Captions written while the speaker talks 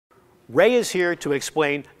Ray is here to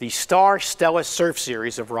explain the Star Stella Surf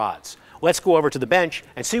series of rods. Let's go over to the bench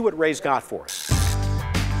and see what Ray's got for us.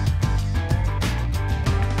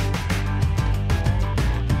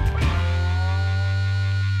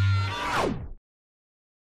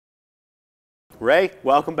 Ray,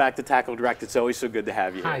 welcome back to TackleDirect. It's always so good to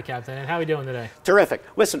have you here. Hi, Captain. And how are we doing today? Terrific.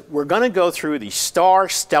 Listen, we're going to go through the Star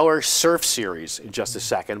Stellar Surf Series in just a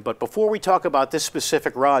second, but before we talk about this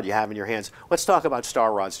specific rod you have in your hands, let's talk about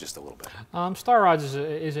Star Rods just a little bit. Star Rods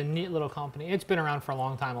is a neat little company. It's been around for a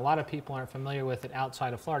long time. A lot of people aren't familiar with it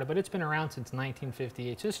outside of Florida, but it's been around since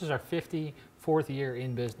 1958. So this is our 54th year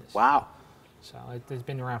in business. Wow. So it's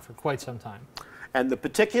been around for quite some time. And the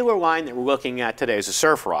particular line that we're looking at today is a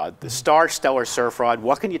surf rod, the Star Stellar Surf Rod.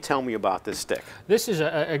 What can you tell me about this stick? This is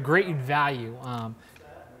a great value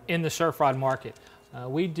in the surf rod market.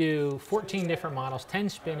 We do 14 different models, 10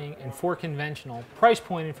 spinning and 4 conventional, price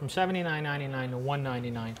pointed from $79.99 to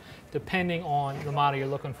 $199, depending on the model you're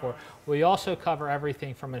looking for. We also cover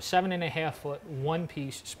everything from a 7.5 foot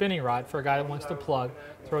one-piece spinning rod for a guy that wants to plug,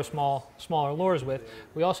 throw smaller lures with.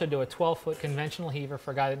 We also do a 12-foot conventional heaver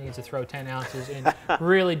for a guy that needs to throw 10 ounces and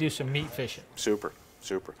really do some meat fishing. Super,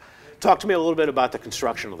 super. Talk to me a little bit about the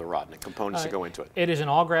construction of the rod and the components that go into it. It is an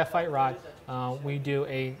all graphite rod. We do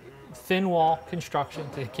a thin wall construction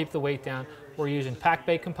to keep the weight down. We're using pack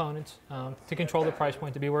bay components to control the price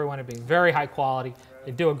point to be where we want to be. Very high quality.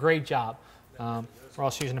 They do a great job. We're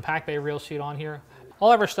also using a pack bay reel seat on here.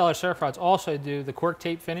 All of our Stellar surf rods also do the cork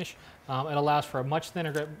tape finish. It allows for a much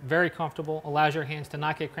thinner grip, very comfortable, allows your hands to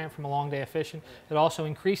not get cramped from a long day of fishing. It also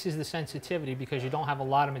increases the sensitivity because you don't have a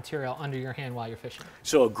lot of material under your hand while you're fishing.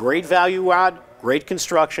 So a great value rod, great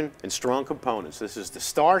construction, and strong components. This is the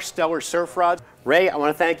Star Stellar Surf Rod. Ray, I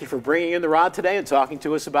want to thank you for bringing in the rod today and talking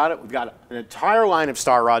to us about it. We've got an entire line of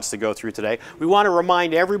Star rods to go through today. We want to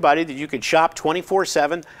remind everybody that you can shop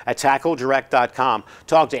 24/7 at TackleDirect.com.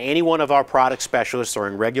 Talk to any one of our product specialists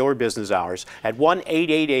during regular business hours at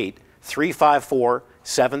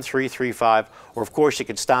 1-888-354-7335, or of course you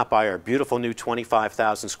can stop by our beautiful new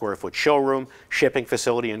 25,000 square foot showroom, shipping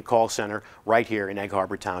facility, and call center right here in Egg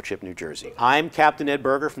Harbor Township, New Jersey. I'm Captain Ed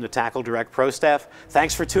Berger from the TackleDirect Pro Staff.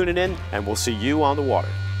 Thanks for tuning in, and we'll see you on the water.